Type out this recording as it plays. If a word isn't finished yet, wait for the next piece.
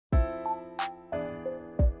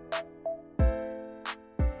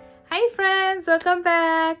Hi friends, welcome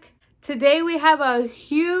back. Today we have a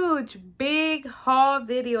huge big haul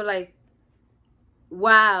video. Like,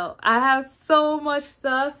 wow, I have so much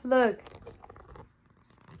stuff. Look,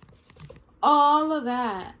 all of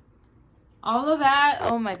that,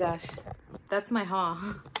 oh my gosh, that's my haul.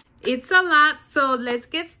 It's a lot, so let's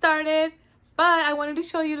get started. But I wanted to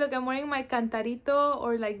show you, look, I'm wearing my cantarito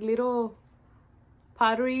or like little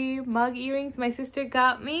pottery mug earrings my sister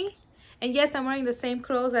got me. And yes, I'm wearing the same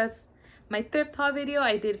clothes as my thrift haul video.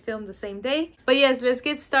 I did film the same day. But yes, let's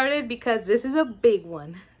get started because this is a big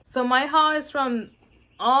one. So my haul is from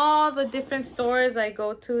all the different stores I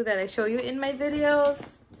go to that I show you in my videos.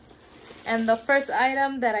 And the first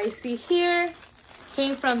item that I see here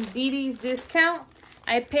came from DD's Discount.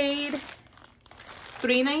 I paid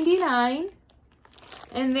 $3.99.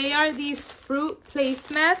 And they are these fruit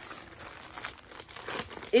placemats.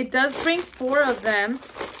 It does bring 4 of them.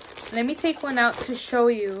 Let me take one out to show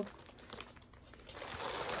you.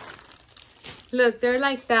 Look, they're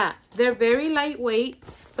like that. They're very lightweight,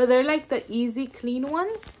 but they're like the easy clean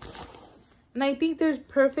ones. And I think they're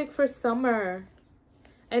perfect for summer.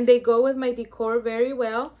 And they go with my decor very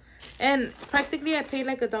well. And practically I paid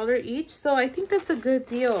like $1 each, so I think that's a good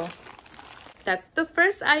deal. That's the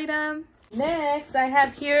first item. Next, I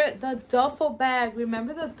have here the duffel bag.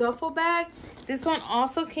 Remember the duffel bag? This one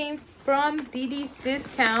also came from DD's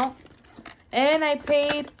Discount. And I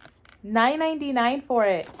paid $9.99 for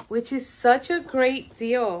it, which is such a great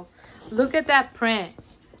deal. Look at that print.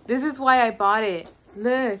 This is why I bought it.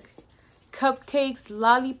 Look. Cupcakes,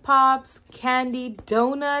 lollipops, candy,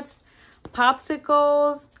 donuts,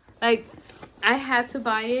 popsicles. Like, I had to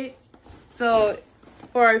buy it. So,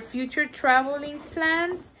 for our future traveling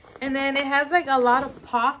plans. And then it has like a lot of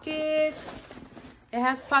pockets. It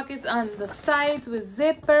has pockets on the sides with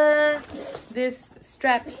zipper. This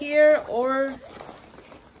strap here, or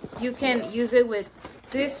you can use it with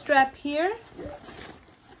this strap here.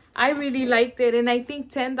 I really liked it, and I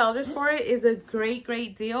think $10 for it is a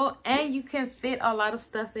great deal, and you can fit a lot of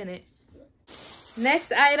stuff in it.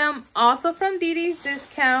 Next item, also from DD's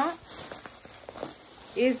Discount,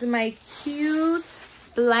 is my cute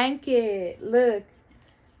blanket. Look,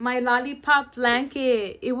 my lollipop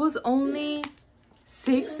blanket. It was only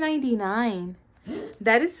 $6.99.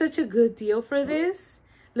 That is such a good deal for this.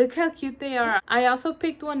 Look how cute they are. I also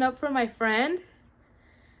picked one up for my friend.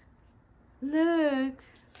 Look.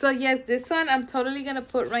 So yes, this one I'm totally gonna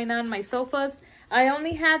put right now on my sofas. I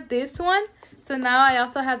only had this one, so now I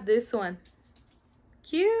also have this one.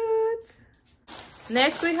 Cute.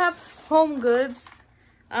 Next we have Home Goods.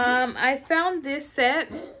 I found this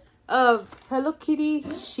set of Hello Kitty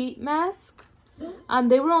sheet mask.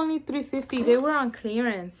 They were only $3.50. They were on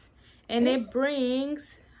clearance. And it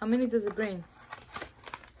brings, how many does it bring?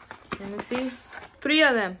 Let me see. 3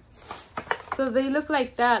 of them. So they look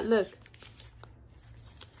like that. Look.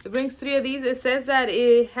 It brings 3 of these. It says that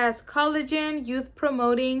it has collagen, youth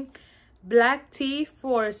promoting, black tea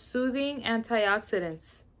for soothing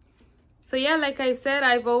antioxidants. So yeah, like I said,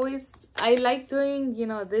 I like doing, you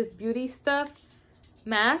know, this beauty stuff,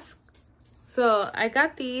 mask. So I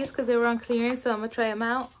got these because they were on clearance, so I'm gonna try them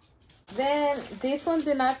out. Then this one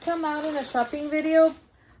did not come out in a shopping video,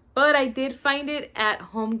 but I did find it at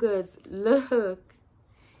Home Goods. Look,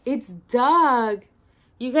 it's Doug.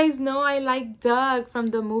 You guys know I like Doug from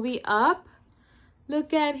the movie Up.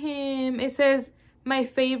 Look at him. It says, my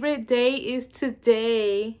favorite day is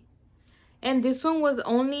today. And this one was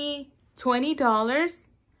only $20.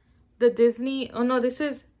 The Disney, oh no, this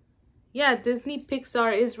is, yeah, Disney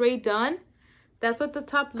Pixar Is Ray Done. That's what the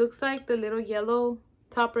top looks like, the little yellow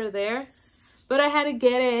topper there. But I had to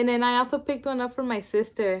get it, and then I also picked one up for my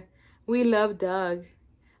sister. We love Doug.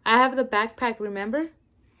 I have the backpack, remember?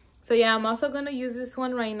 So yeah, I'm also gonna use this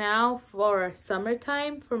one right now for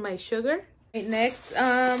summertime for my sugar. Right, next,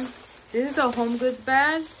 this is a Home Goods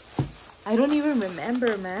bag. I don't even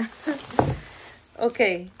remember, man.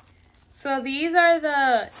 Okay, so these are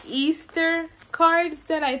the Easter cards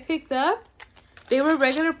that I picked up. They were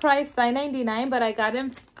regular price $5.99, but I got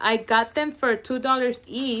them for $2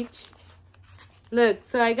 each. Look,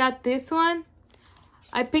 so I got this one.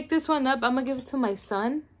 I picked this one up. I'm gonna give it to my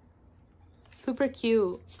son. Super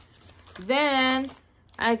cute. Then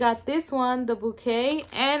I got this one, the bouquet,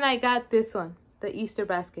 and I got this one, the Easter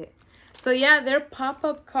basket. So yeah, they're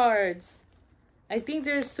pop-up cards. I think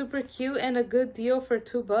they're super cute and a good deal for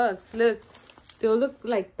 $2. Look, they'll look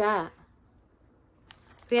like that.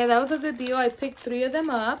 So yeah, that was a good deal. I picked 3 of them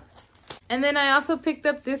up. And then I also picked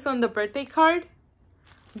up this one, the birthday card.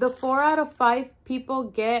 The 4 out of 5 people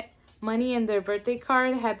get money in their birthday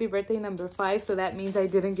card. Happy birthday number 5. So that means I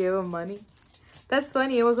didn't give them money. That's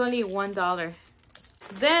funny. It was only $1.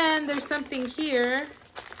 Then there's something here.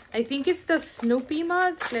 I think it's the Snoopy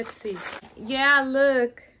mug. Let's see. Yeah,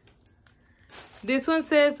 look. This one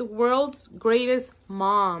says World's Greatest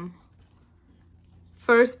Mom.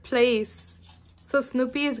 First place. So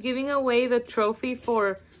Snoopy is giving away the trophy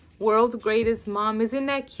for World's Greatest Mom. Isn't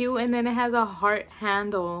that cute? And then it has a heart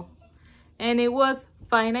handle. And it was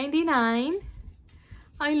 $5.99.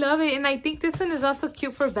 I love it. And I think this one is also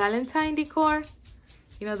cute for Valentine decor.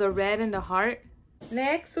 You know, the red and the heart.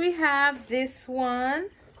 Next, we have this one.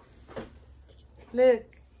 Look.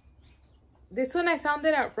 This one I found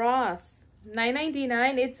it at Ross.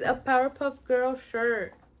 $9.99. It's a Powerpuff Girl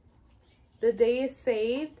shirt. The Day is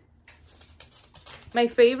Saved. My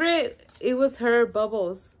favorite, it was her,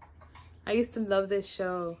 Bubbles. I used to love this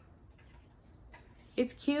show.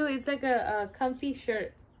 It's cute. It's like a comfy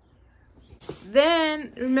shirt.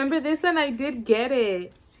 Then, remember this one? I did get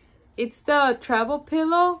it. It's the travel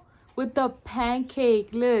pillow with the pancake.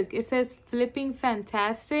 Look, it says Flipping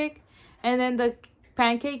Fantastic. And then the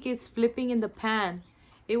pancake is flipping in the pan.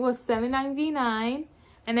 It was $7.99.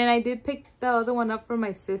 And then I did pick the other one up for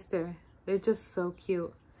my sister. They're just so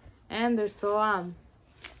cute. And they're so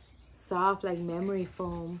soft, like memory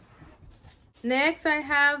foam. Next, I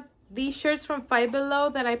have these shirts from Five Below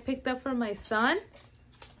that I picked up for my son.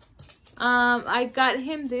 I got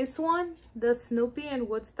him this one, the Snoopy and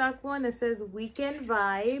Woodstock one. It says Weekend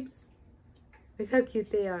Vibes. Look how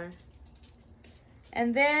cute they are.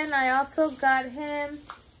 And then I also got him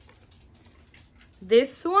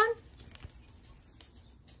this one.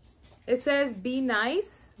 It says Be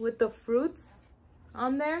Nice with the fruits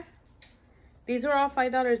on there. These were all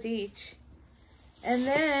 $5 each. And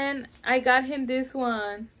then I got him this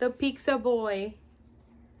one, the Pizza Boy.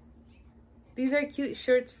 These are cute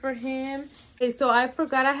shirts for him. Okay, so I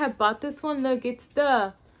forgot I had bought this one. Look, it's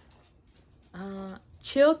the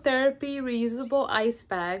Chill Therapy reusable ice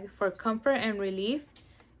bag for comfort and relief.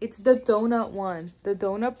 It's the donut one, the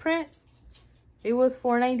donut print. It was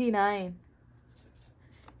 $4.99.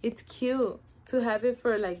 It's cute to have it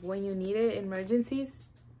for like when you need it, emergencies.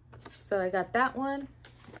 So I got that one.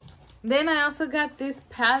 Then I also got this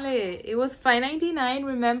palette. It was $5.99.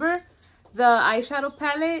 Remember the eyeshadow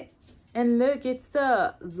palette? And look, it's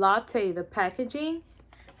the latte, the packaging.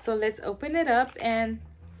 So let's open it up and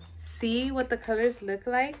see what the colors look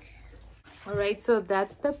like. All right, so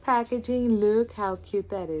that's the packaging. Look how cute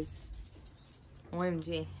that is.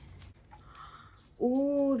 OMG.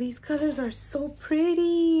 Ooh, these colors are so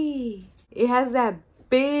pretty. It has that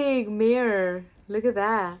big mirror. Look at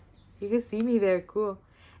that. You can see me there. Cool.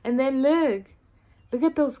 And then look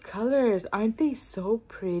at those colors. Aren't they so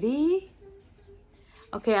pretty?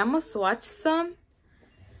 Okay, I'm gonna swatch some.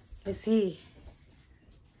 Let's see.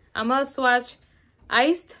 I'm gonna swatch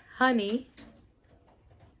Iced Honey.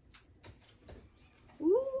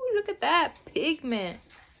 Ooh, look at that pigment.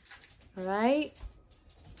 All right.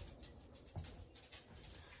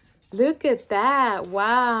 Look at that.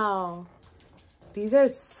 Wow. These are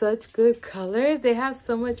such good colors. They have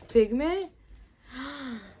so much pigment.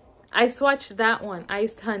 I swatched that one,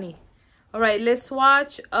 Iced Honey. All right, let's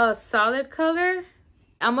swatch a solid color.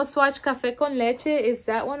 I'm gonna swatch Café con Leche. Is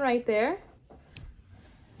that one right there?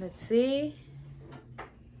 Let's see.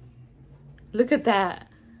 Look at that.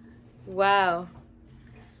 Wow.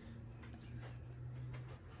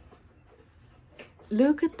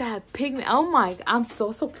 Look at that pigment. Oh my, I'm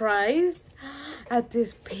so surprised at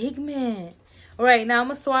this pigment. All right, now I'm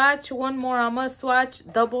gonna swatch one more. I'm gonna swatch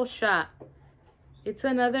Double Shot. It's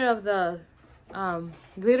another of the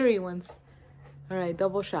glittery ones. All right,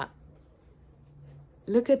 Double Shot.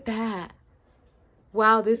 Look at that.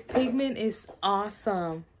 Wow, this pigment is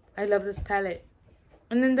awesome. I love this palette.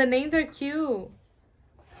 And then the names are cute.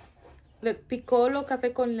 Look, Piccolo,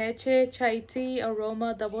 Café con Leche, Chai Tea,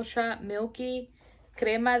 Aroma, Double Shot, Milky,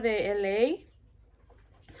 Crema de LA,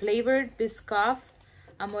 Flavored, Biscoff,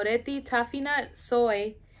 Amoretti, Toffee Nut,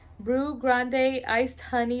 Soy, Brew Grande, Iced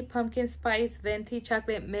Honey, Pumpkin Spice, Venti,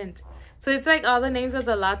 Chocolate Mint. So it's like all the names of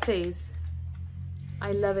the lattes.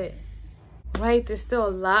 I love it. Right, there's still a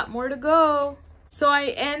lot more to go. So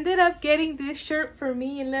I ended up getting this shirt for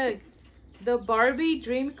me. Look, the Barbie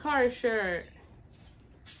Dream Car shirt.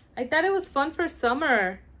 I thought it was fun for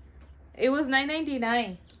summer. It was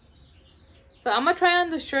 $9.99. So I'm gonna try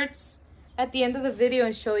on the shirts at the end of the video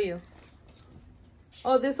and show you.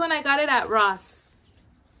 Oh, this one I got it at Ross.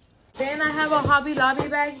 Then I have a Hobby Lobby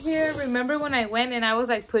bag here. Remember when I went and I was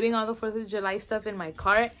like putting all the 4th of July stuff in my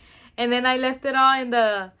cart? And then I left it all in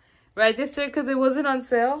the register because it wasn't on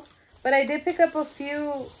sale. But I did pick up a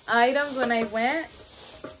few items when I went.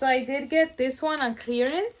 So I did get this one on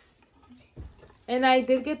clearance. And I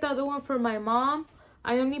did get the other one for my mom.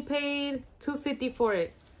 I only paid $2.50 for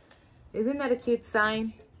it. Isn't that a cute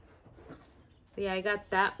sign? Yeah, I got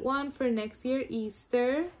that one for next year,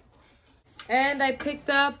 Easter. And I picked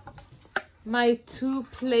up my 2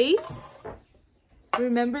 plates.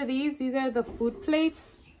 Remember these? These are the food plates.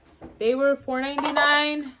 They were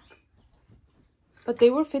 $4.99. But they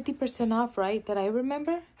were 50% off, right? That I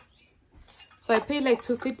remember. So I paid like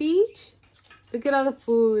 $2.50 each. Look at all the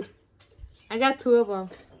food. I got 2 of them.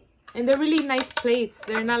 And they're really nice plates.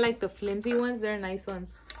 They're not like the flimsy ones. They're nice ones.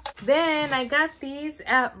 Then I got these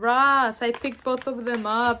at Ross. I picked both of them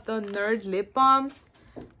up. The Nerd lip balms.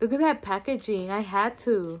 Look at that packaging. I had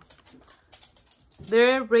to.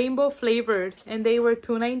 They're rainbow flavored. And they were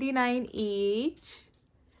 $2.99 each.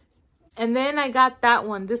 And then I got that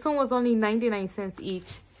one. This one was only 99 cents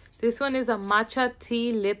each. This one is a matcha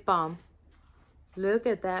tea lip balm. Look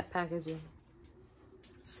at that packaging.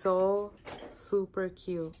 So super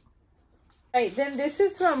cute. Alright, then this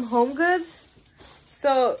is from HomeGoods.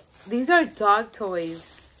 So these are dog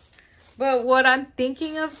toys. But what I'm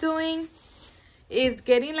thinking of doing is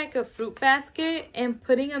getting like a fruit basket and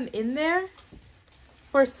putting them in there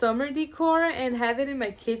for summer decor and have it in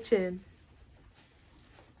my kitchen.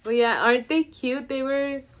 But yeah, aren't they cute? They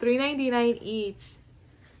were $3.99 each.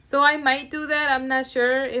 So I might do that. I'm not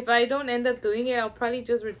sure. If I don't end up doing it, I'll probably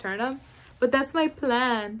just return them. But that's my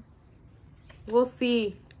plan. We'll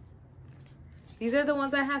see. These are the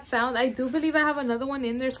ones I have found. I do believe I have another one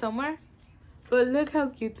in there somewhere. But look how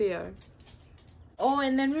cute they are. Oh,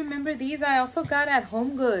 and then remember these I also got at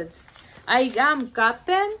HomeGoods. I got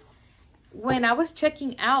them when I was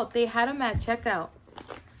checking out. They had them at checkout.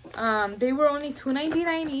 They were only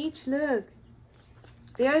 $2.99 each. Look.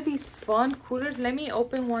 They are these fun coolers. Let me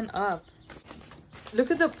open one up. Look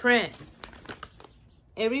at the print.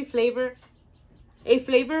 Every flavor. A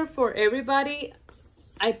flavor for everybody.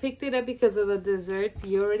 I picked it up because of the desserts.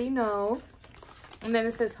 You already know. And then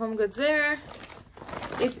it says HomeGoods there.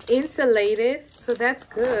 It's insulated. So that's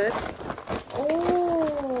good.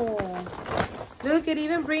 Oh. Look, it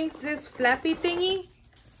even brings this flappy thingy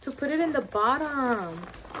to put it in the bottom.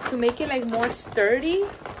 To make it like more sturdy.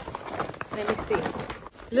 Let me see.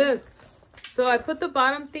 Look. So I put the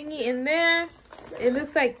bottom thingy in there. It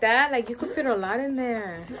looks like that. Like you could fit a lot in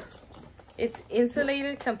there. It's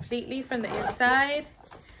insulated completely from the inside.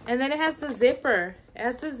 And then it has the zipper. It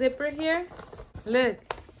has the zipper here. Look.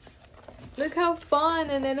 Look how fun.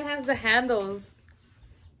 And then it has the handles.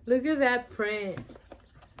 Look at that print.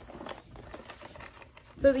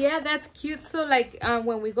 So yeah, that's cute. So like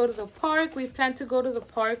when we go to the park, we plan to go to the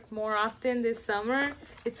park more often this summer.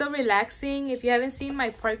 It's so relaxing. If you haven't seen my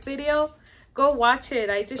park video, go watch it.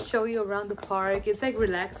 I just show you around the park. It's like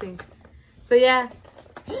relaxing. So yeah,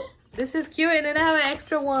 this is cute. And then I have an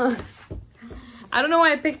extra one. I don't know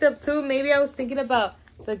why I picked up 2. Maybe I was thinking about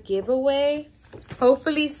the giveaway.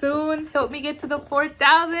 Hopefully soon. Help me get to the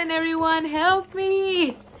 4,000, everyone. Help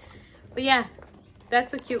me. But yeah,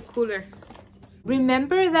 that's a cute cooler.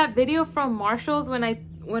 Remember that video from Marshall's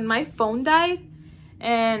when my phone died?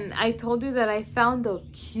 And I told you that I found a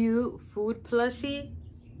cute food plushie?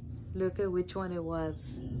 Look at which one it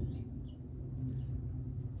was.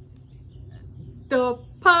 The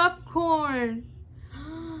popcorn.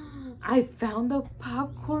 I found the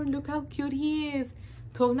popcorn. Look how cute he is.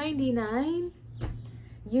 $12.99.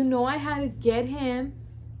 You know I had to get him.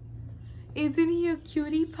 Isn't he a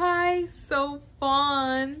cutie pie? So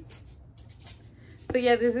fun. So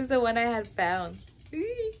yeah, this is the one I had found.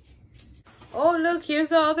 Oh, look, here's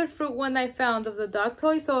the other fruit one I found of the dog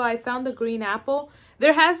toy. So I found the green apple.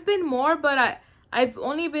 There has been more, but I've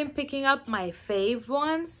only been picking up my fave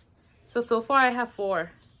ones. So far I have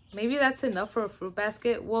 4. Maybe that's enough for a fruit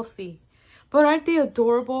basket. We'll see. But aren't they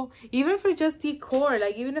adorable? Even for just decor.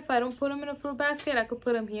 Like, even if I don't put them in a fruit basket, I could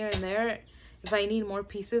put them here and there if I need more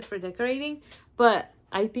pieces for decorating. But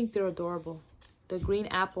I think they're adorable. The green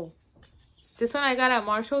apple. This one I got at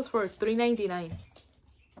Marshall's for $3.99.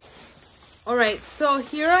 Alright, so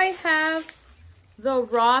here I have the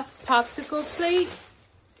Ross popsicle plate.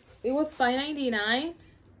 It was $5.99.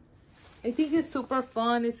 I think it's super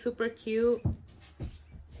fun. It's super cute.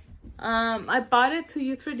 I bought it to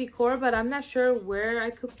use for decor, but I'm not sure where I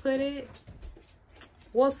could put it.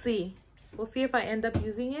 We'll see. We'll see if I end up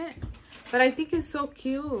using it. But I think it's so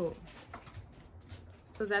cute.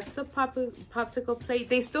 So that's the popsicle plate.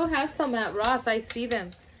 They still have some at Ross. I see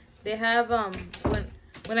them. They have,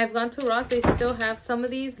 when I've gone to Ross, they still have some of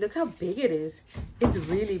these. Look how big it is. It's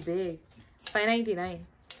really big. $5.99.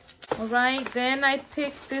 Alright, then I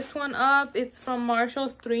picked this one up. It's from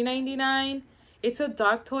Marshall's, $3.99. It's a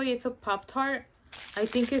dog toy. It's a Pop-Tart. I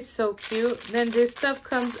think it's so cute. Then this stuff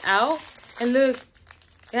comes out. And look,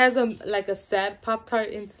 it has like a sad Pop-Tart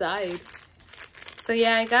inside. So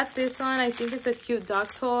yeah, I got this one. I think it's a cute dog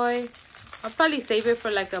toy. I'll probably save it for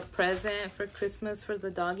like a present for Christmas for the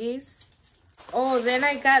doggies. Oh, then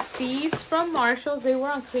I got these from Marshalls. They were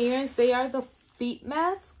on clearance. They are the feet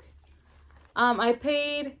mask. I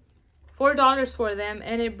paid $4 for them,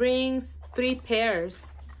 and it brings 3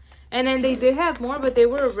 pairs. And then they did have more, but they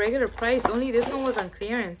were a regular price. Only this one was on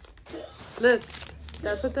clearance. Look,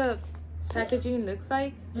 that's what the packaging looks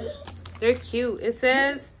like. They're cute. It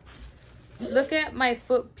says, look at my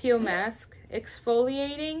foot peel mask,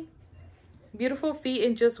 exfoliating beautiful feet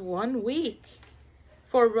in just 1 week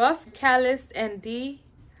for rough, calloused, and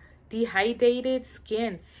dehydrated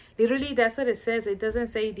skin. Literally, that's what it says. It doesn't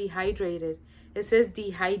say dehydrated. It says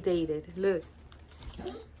dehydrated. Look.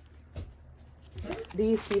 Do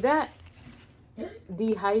you see that?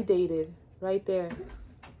 Dehydrated. Right there.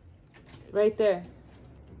 Right there.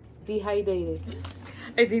 Dehydrated.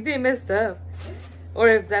 I think they messed up. Or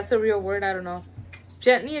if that's a real word, I don't know.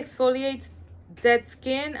 Gently exfoliates dead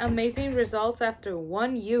skin. Amazing results after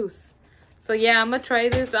 1 use. So yeah, I'm gonna try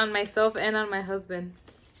this on myself and on my husband.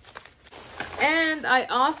 And I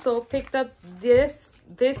also picked up this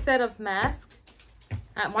set of masks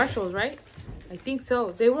at Marshalls, right? I think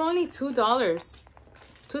so. They were only $2.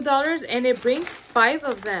 $2, and it brings 5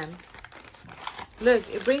 of them. Look,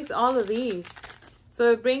 it brings all of these.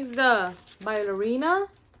 So it brings the ballerina,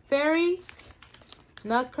 fairy,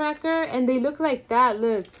 nutcracker, and they look like that.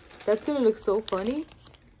 Look, that's gonna look so funny.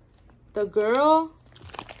 The girl.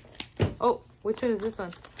 Oh, which one is this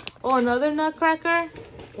one? Oh, another nutcracker.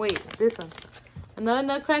 Wait, this one. Another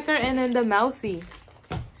nutcracker, and then the mousy.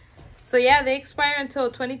 So yeah, they expire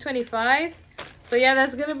until 2025. So yeah,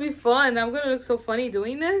 that's gonna be fun. I'm gonna look so funny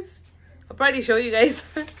doing this. I'll probably show you guys.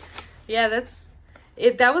 Yeah,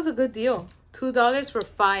 that was a good deal. $2 for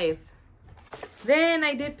 5. Then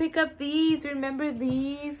I did pick up these. Remember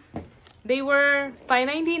these? They were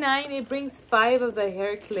 $5.99. It brings 5 of the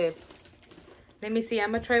hair clips. Let me see.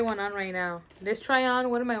 I'm gonna try one on right now. Let's try on.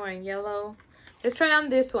 What am I wearing? Yellow. Let's try on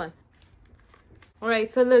this one.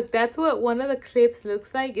 Alright, so look, that's what one of the clips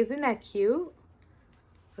looks like. Isn't that cute?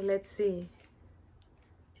 So let's see.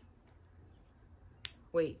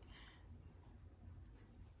 Wait.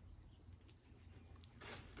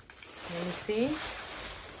 Let me see.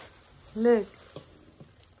 Look.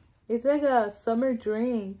 It's like a summer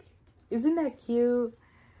drink. Isn't that cute?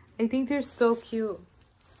 I think they're so cute.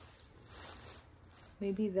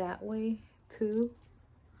 Maybe that way too.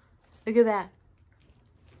 Look at that.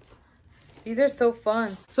 These are so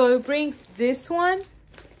fun. So it brings this one.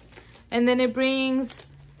 And then it brings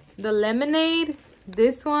the lemonade.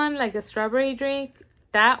 This one, like a strawberry drink.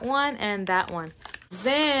 That one and that one.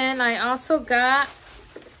 Then I also got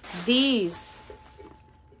these.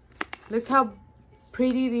 Look how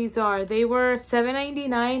pretty these are. They were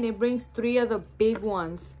 $7.99. It brings 3 of the big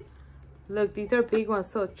ones. Look, these are big ones.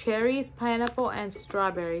 So cherries, pineapple, and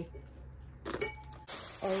strawberry.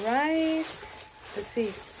 Alright. Let's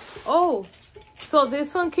see. Oh, so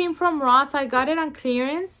this one came from Ross. I got it on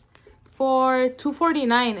clearance for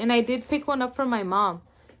 $2.49, and I did pick one up for my mom.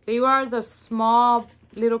 They were the small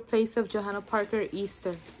little place of Johanna Parker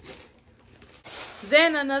Easter.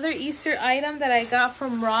 Then another Easter item that I got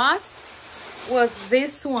from Ross was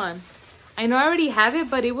this one. I know I already have it,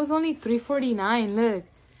 but it was only $3.49. Look,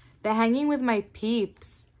 the hanging with my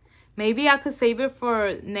peeps. Maybe I could save it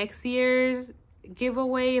for next year's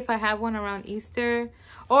giveaway if I have one around Easter.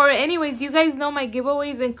 Or anyways, you guys know my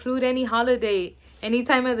giveaways include any holiday, any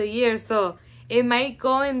time of the year. So it might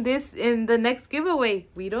go in the next giveaway.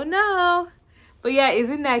 We don't know. But yeah,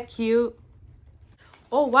 isn't that cute?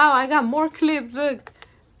 Oh wow, I got more clips. Look.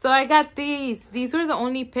 So I got these. These were the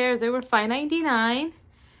only pairs. They were $5.99.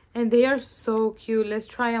 And they are so cute. Let's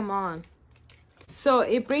try them on. So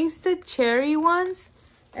it brings the cherry ones.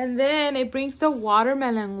 And then it brings the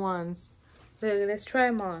watermelon ones. Look, let's try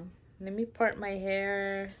them on. Let me part my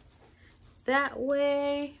hair that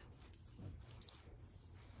way.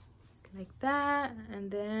 Like that. And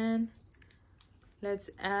then let's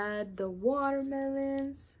add the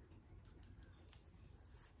watermelons.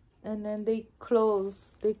 And then they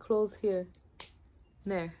close. They close here.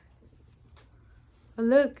 There. Oh,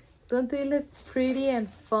 look. Don't they look pretty and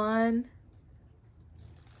fun?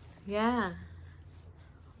 Yeah.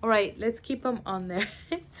 Alright, let's keep them on there.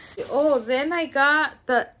 Oh, then I got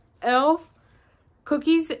the e.l.f.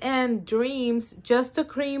 Cookies and Dreams Just a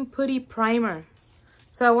Cream Putty Primer.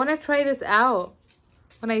 So I want to try this out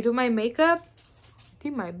when I do my makeup. I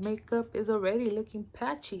think my makeup is already looking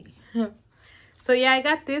patchy. So yeah, I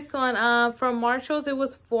got this one from Marshalls. It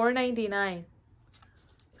was $4.99.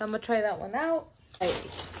 So I'm gonna try that one out.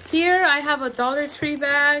 Here I have a Dollar Tree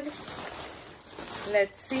bag.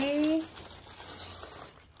 Let's see.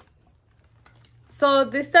 So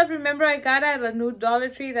this stuff, remember, I got at a new Dollar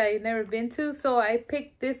Tree that I've never been to. So I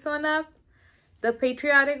picked this one up. The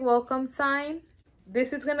Patriotic Welcome Sign.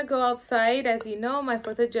 This is gonna go outside. As you know, my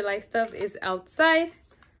 4th of July stuff is outside.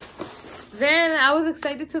 Then I was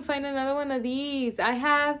excited to find another one of these.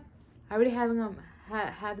 I already have them,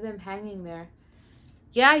 had them hanging there.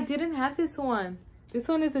 Yeah, I didn't have this one. This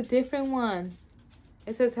one is a different one.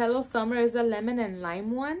 It says Hello Summer. Is a lemon and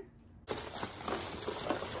lime one.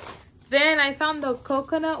 Then I found the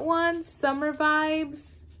coconut one, Summer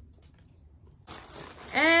Vibes.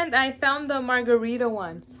 And I found the margarita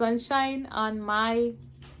one, Sunshine on my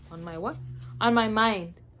what? On my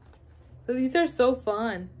mind. So these are so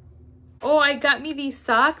fun. Oh, I got me these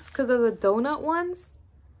socks because of the donut ones.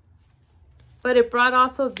 But it brought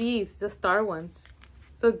also these, the star ones.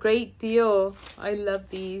 So great deal. I love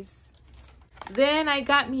these. Then I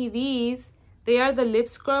got me these. They are the lip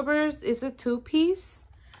scrubbers. It's a 2-piece.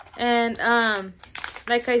 And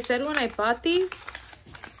like I said, when I bought these,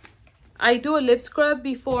 I do a lip scrub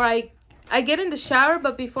before I get in the shower,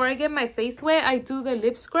 but before I get my face wet, I do the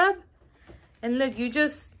lip scrub. And look, you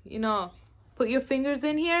just, you know, put your fingers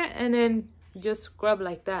in here and then just scrub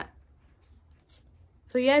like that.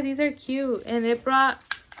 So yeah, these are cute. And it brought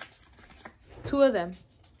 2 of them.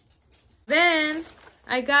 Then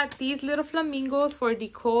I got these little flamingos for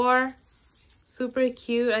decor. Super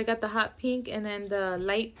cute. I got the hot pink and then the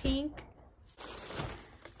light pink.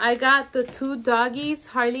 I got the 2 doggies,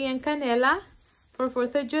 Harley and Canela, for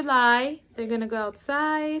 4th of July. They're gonna go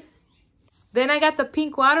outside. Then I got the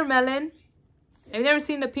pink watermelon. I've never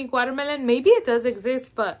seen the pink watermelon. Maybe it does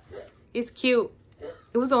exist, but it's cute.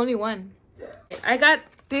 It was only one. I got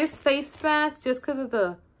this face mask just because of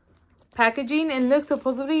the packaging. And look,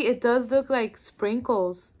 supposedly it does look like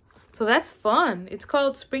sprinkles. So that's fun. It's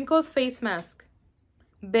called Sprinkles Face Mask.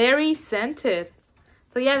 Berry scented.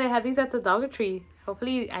 So yeah, they have these at the Dollar Tree.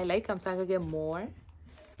 Hopefully I like them so I can get more.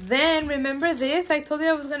 Then remember this? I told you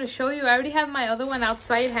I was going to show you. I already have my other one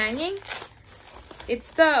outside hanging. It's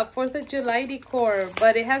the 4th of July decor,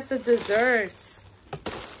 but it has the desserts.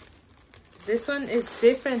 This one is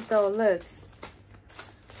different though. Look.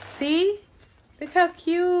 See? Look how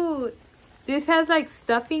cute. This has like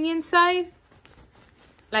stuffing inside.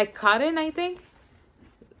 Like cotton, I think.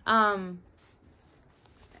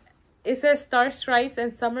 It says Star Stripes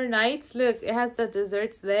and Summer Nights. Look, it has the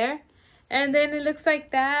desserts there. And then it looks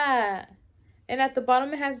like that. And at the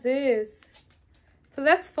bottom it has this. So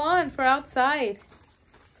that's fun for outside.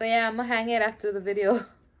 So yeah, I'm going to hang it after the video.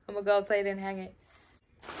 I'm going to go outside and hang it.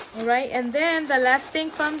 Alright, and then the last thing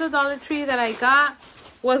from the Dollar Tree that I got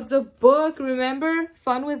was the book. Remember?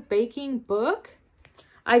 Fun with Baking book?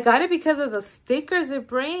 I got it because of the stickers it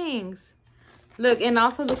brings. Look, and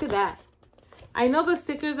also look at that. I know the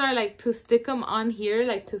stickers are like to stick them on here,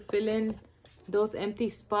 like to fill in those empty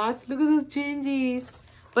spots. Look at those gingies.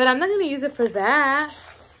 But I'm not going to use it for that.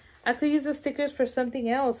 I could use the stickers for something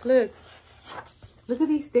else. Look. Look at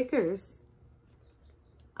these stickers.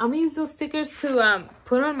 I'm going to use those stickers to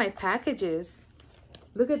put on my packages.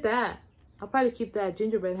 Look at that. I'll probably keep that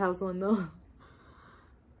gingerbread house one though.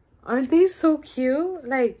 Aren't these so cute?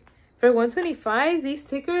 Like, for $125, these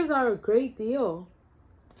stickers are a great deal.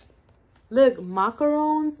 Look,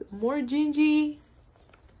 macarons, more gingy.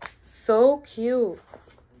 So cute.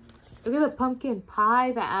 Look at the pumpkin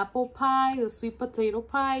pie, the apple pie, the sweet potato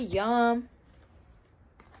pie. Yum.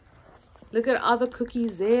 Look at all the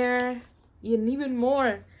cookies there. And even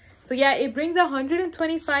more. So yeah, it brings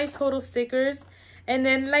 125 total stickers. And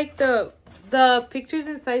then like the pictures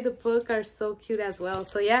inside the book are so cute as well.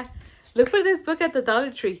 So yeah, look for this book at the Dollar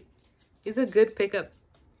Tree. It's a good pickup.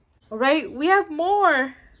 All right, we have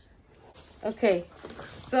more. Okay,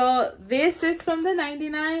 so this is from the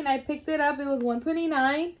 99. I picked it up. It was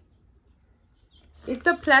 $129. It's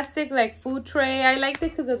a plastic like food tray. I liked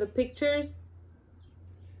it because of the pictures.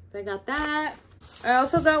 So I got that. I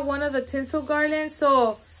also got one of the tinsel garlands.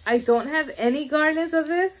 So I don't have any garlands of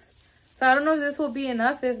this. So I don't know if this will be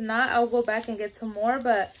enough. If not, I'll go back and get some more.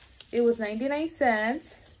 But it was 99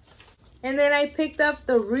 cents. And then I picked up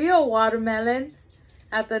the real watermelon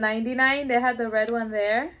at the 99. They had the red one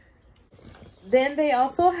there. Then they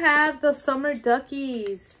also have the summer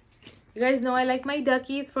duckies. You guys know I like my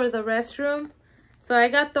duckies for the restroom. So I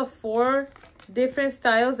got the 4 different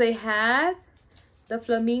styles they had. The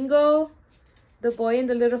flamingo, the boy in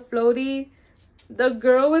the little floaty, the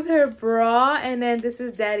girl with her bra, and then this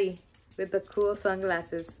is daddy with the cool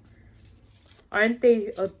sunglasses. Aren't they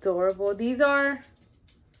adorable? These are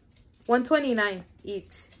 $129 each.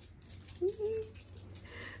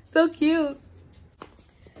 So cute.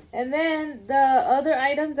 And then the other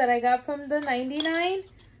items that I got from the 99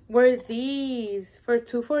 were these for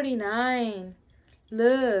 $249.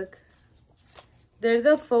 Look. They're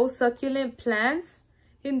the faux succulent plants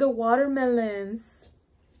in the watermelons.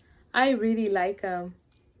 I really like them.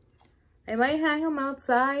 I might hang them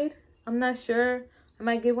outside. I'm not sure. I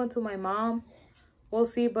might give one to my mom. We'll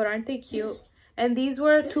see, but aren't they cute? And these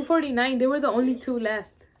were $249. They were the only two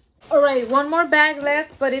left. All right, one more bag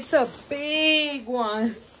left, but it's a big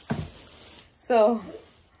one. So,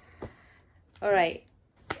 all right.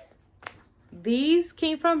 These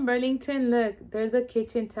came from Burlington. Look, they're the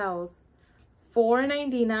kitchen towels.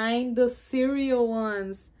 $4.99. The cereal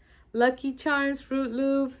ones. Lucky Charms, Fruit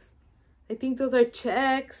Loops. I think those are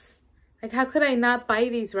checks. Like, how could I not buy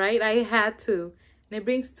these, right? I had to. And it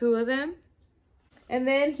brings two of them. And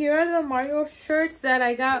then here are the Mario shirts that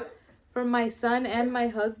I got from my son and my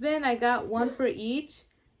husband. I got one for each.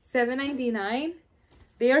 $7.99.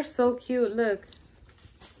 They are so cute. Look.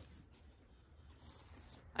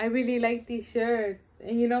 I really like these shirts.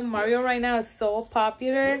 And you know, Mario right now is so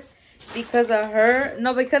popular because of her.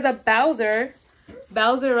 No, because of Bowser.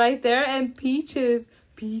 Bowser right there. And Peaches.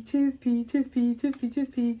 Peaches, peaches, peaches, peaches,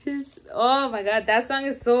 peaches. Oh my god, that song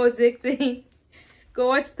is so addicting. Go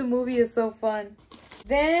watch the movie, it's so fun.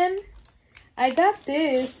 Then I got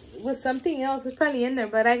this with something else. It's probably in there,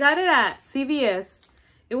 but I got it at CVS.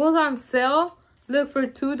 It was on sale. Look, for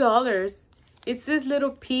 $2. It's this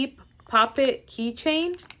little Peep Pop It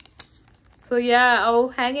keychain. So yeah, I'll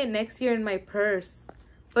hang it next year in my purse.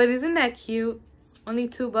 But isn't that cute? Only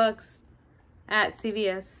 $2 at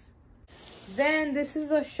CVS. Then this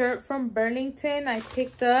is a shirt from Burlington. I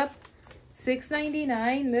picked up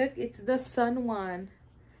 $6.99. Look, it's the sun one.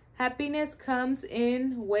 Happiness comes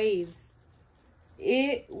in waves.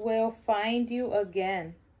 It will find you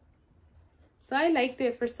again. So I liked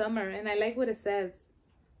it for summer and I like what it says.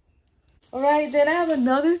 Alright, then I have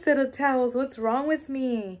another set of towels. What's wrong with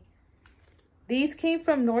me? These came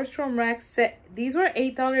from Nordstrom Rack set. These were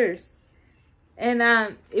 $8.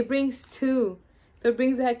 And it brings two. So it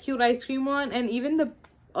brings that cute ice cream one. And even the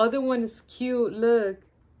other one is cute. Look.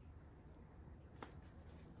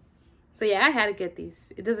 So yeah, I had to get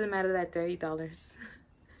these. It doesn't matter that they're $8.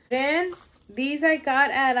 Then these I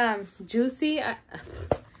got at Juicy.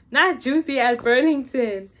 Not Juicy, at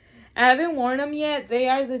Burlington. I haven't worn them yet. They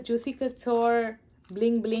are the Juicy Couture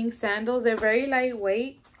Bling Bling sandals. They're very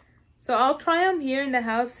lightweight. So I'll try them here in the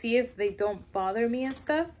house. See if they don't bother me and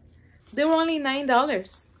stuff. They were only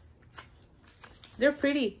 $9. They're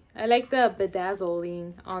pretty. I like the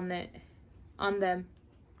bedazzling on them.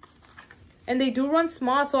 And they do run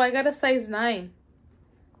small, so I got a size 9.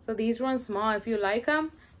 So these run small. If you like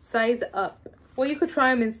them, size up. Well, you could try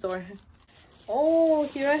them in store. Oh,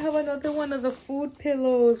 here I have another one of the food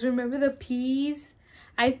pillows. Remember the peas?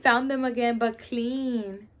 I found them again, but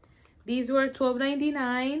clean. These were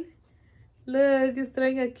 $12.99. Look, it's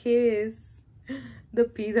throwing a kiss. The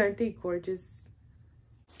peas, aren't they gorgeous?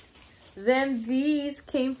 Then these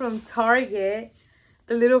came from Target.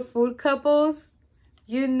 The little food couples.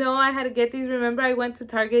 You know I had to get these. Remember I went to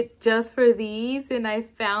Target just for these and I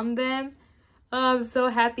found them. Oh, I'm so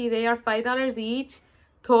happy. They are $5 each.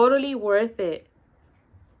 Totally worth it.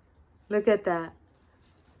 Look at that.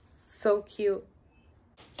 So cute.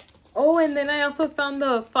 Oh, and then I also found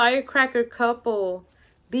the firecracker couple.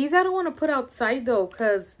 These I don't want to put outside though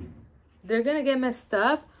because they're going to get messed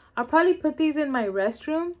up. I'll probably put these in my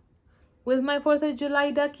restroom with my 4th of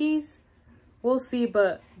July duckies. We'll see,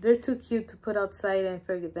 but they're too cute to put outside and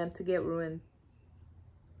for them to get ruined.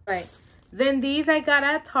 Right. Then these I got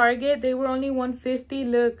at Target. They were only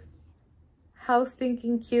 $1.50. Look how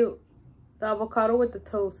stinking cute. The avocado with the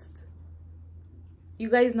toast.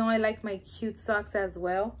 You guys know I like my cute socks as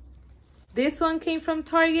well. This one came from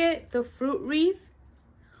Target. The fruit wreath.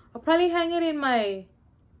 I'll probably hang it in my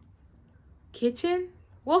kitchen.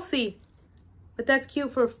 We'll see. But that's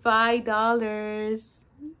cute for $5.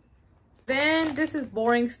 Then this is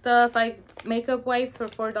boring stuff. Makeup wipes for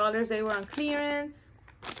 $4. They were on clearance.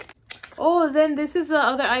 Oh, then this is the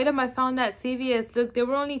other item I found at CVS. Look, they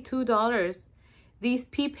were only $2. These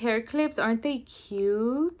Peep hair clips, aren't they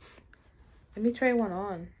cute? Let me try one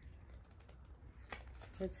on.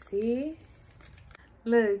 Let's see.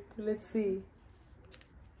 Look, let's see.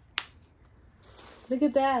 Look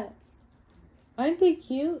at that. Aren't they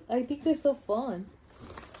cute? I think they're so fun.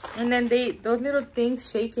 And then those little things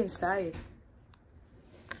shake inside.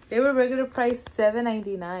 They were regular price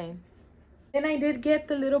 $7.99. Then I did get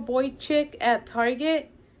the little boy chick at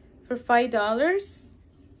Target for $5.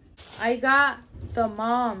 I got the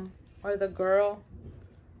mom or the girl,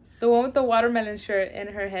 the one with the watermelon shirt and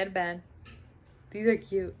her headband. These are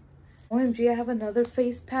cute. OMG, I have another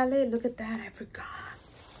face palette. Look at that. I forgot.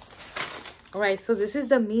 Alright, so this is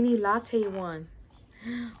the mini latte one.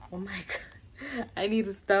 Oh my god. I need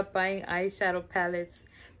to stop buying eyeshadow palettes.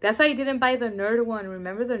 That's why I didn't buy the nerd one.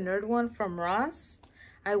 Remember the nerd one from Ross?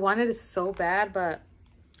 I wanted it so bad, but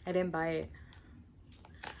I didn't buy it.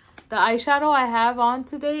 The eyeshadow I have on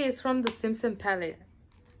today is from the Simpson palette.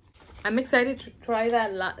 I'm excited to try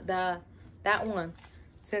that one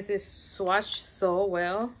since it's swatched so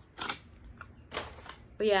well.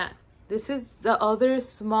 But yeah, this is the other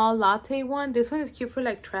small latte one. This one is cute for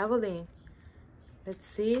like traveling. Let's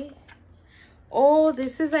see. Oh,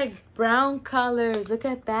 this is like brown colors. Look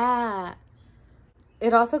at that.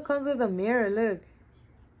 It also comes with a mirror, look.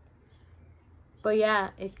 But yeah,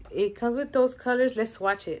 it comes with those colors. Let's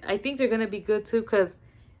swatch it. I think they're going to be good too because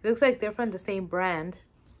it looks like they're from the same brand.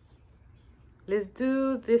 Let's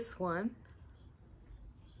do this one.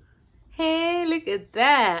 Hey, look at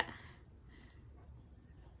that.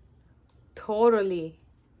 Totally.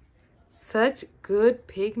 Such good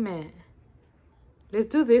pigment. Let's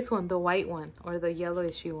do this one, the white one or the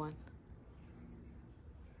yellowishy one.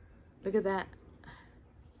 Look at that.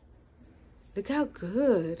 Look how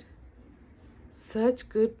good. Such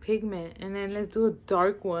good pigment. And then let's do a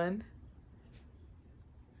dark one.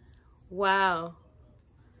 Wow.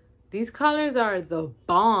 These colors are the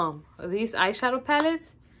bomb. These eyeshadow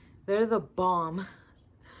palettes, they're the bomb.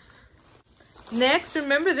 Next,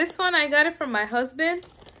 remember this one? I got it from my husband.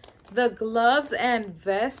 The gloves and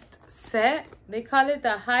vest set. They call it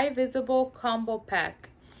the high visible combo pack.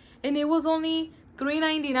 And it was only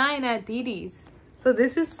 $3.99 at Didi's. So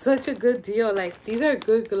this is such a good deal. Like, these are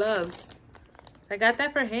good gloves. I got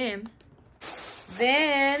that for him.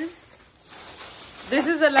 Then, this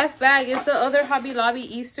is the left bag. It's the other Hobby Lobby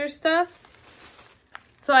Easter stuff.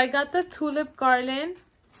 So I got the tulip garland.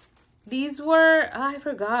 These were, I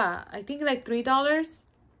forgot. I think like $3.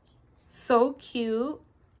 So cute.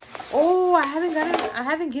 Oh, I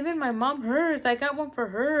haven't given my mom hers. I got one for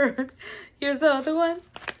her. Here's the other one.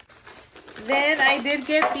 Then I did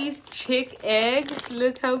get these chick eggs.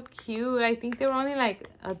 Look how cute. I think they were only like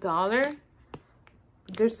 $1.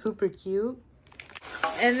 They're super cute.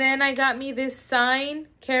 And then I got me this sign,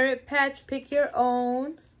 Carrot Patch, pick your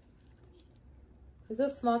own. It's a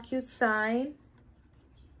small cute sign.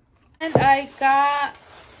 And I got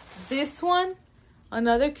this one,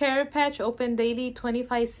 another Carrot Patch, open daily,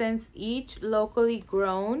 25 cents each, locally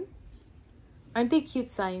grown. Aren't they cute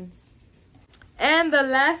signs? And the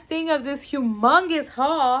last thing of this humongous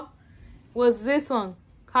haul was this one,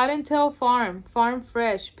 Cottontail Farm, Farm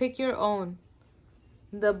Fresh, pick your own.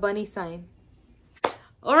 The bunny sign.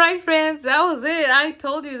 Alright friends, that was it. I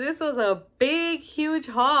told you this was a big, huge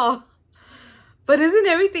haul. But isn't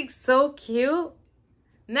everything so cute?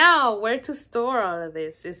 Now, where to store all of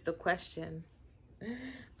this is the question.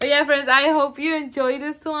 But yeah, friends, I hope you enjoyed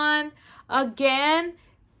this one. Again,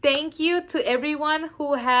 thank you to everyone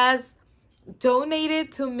who has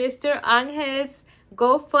donated to Mr. Angel's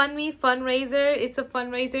GoFundMe fundraiser. It's a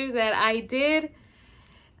fundraiser that I did.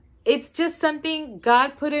 It's just something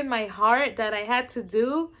God put in my heart that I had to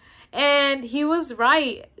do. And he was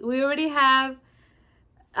right. We already have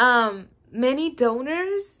many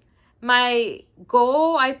donors. My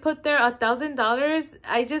goal, I put there $1,000.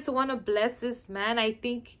 I just want to bless this man. I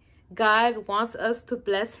think God wants us to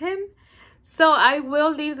bless him. So I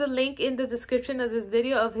will leave the link in the description of this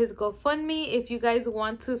video of his GoFundMe if you guys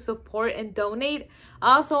want to support and donate.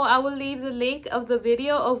 Also, I will leave the link of the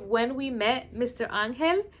video of when we met Mr.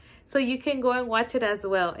 Angel, so you can go and watch it as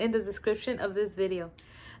well in the description of this video.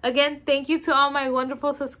 Again, thank you to all my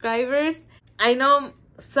wonderful subscribers. I know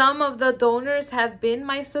some of the donors have been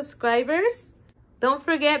my subscribers. Don't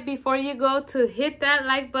forget before you go to hit that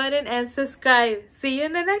like button and subscribe. See you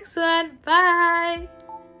in the next one. Bye.